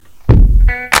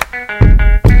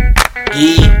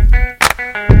Yeah.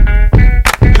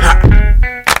 Ha.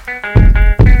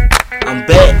 I'm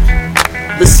back.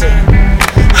 Listen.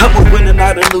 I'm a winner,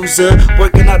 not a loser.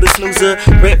 Working out a snoozer.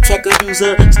 Rap tracker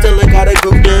user. Still I got a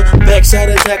grooter. Backside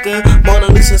attacker. Mona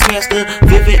Lisa's master.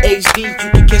 Vivid HD.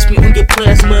 You can catch me on your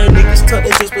plasma. Niggas talk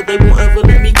their shit, but they won't ever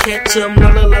let me catch them. La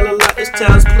la la la la. It's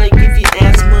child's play. Give you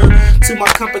asthma. To my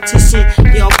competition,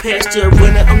 you on pasture.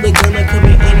 Winner, I'm the gunner.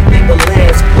 Coming anything but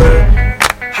last, bro.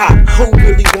 Ha, who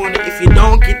really want it? If you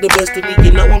don't get the best of me,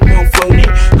 you know I'm gon' phone it.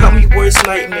 How many words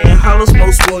nightmare? Hollows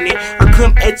most wanted. I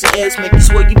come at your ass, make you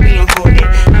swear you being haunted.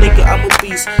 Nigga, I'm a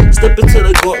beast. Step into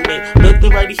the gauntlet.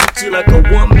 Nothing right to hit you like a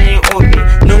one-man army.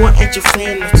 No, I ain't your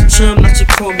friend, not your chum, not your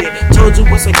crony. Told you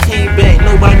once I came back,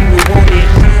 nobody would want it.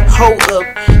 Hold up,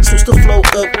 switch the flow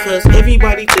up, cause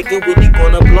everybody thinking really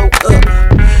gonna blow up.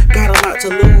 Got a lot to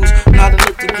lose, not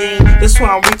enough to gain. That's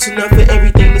why I'm reaching up for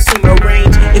everything that's in my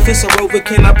range. If it's a rover,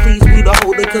 can I please be the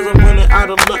holder? Cause I'm running out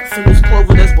of luck from this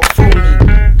clover that's before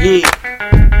me. Yeah.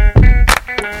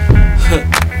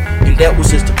 And that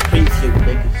was just a preview,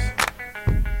 nigga.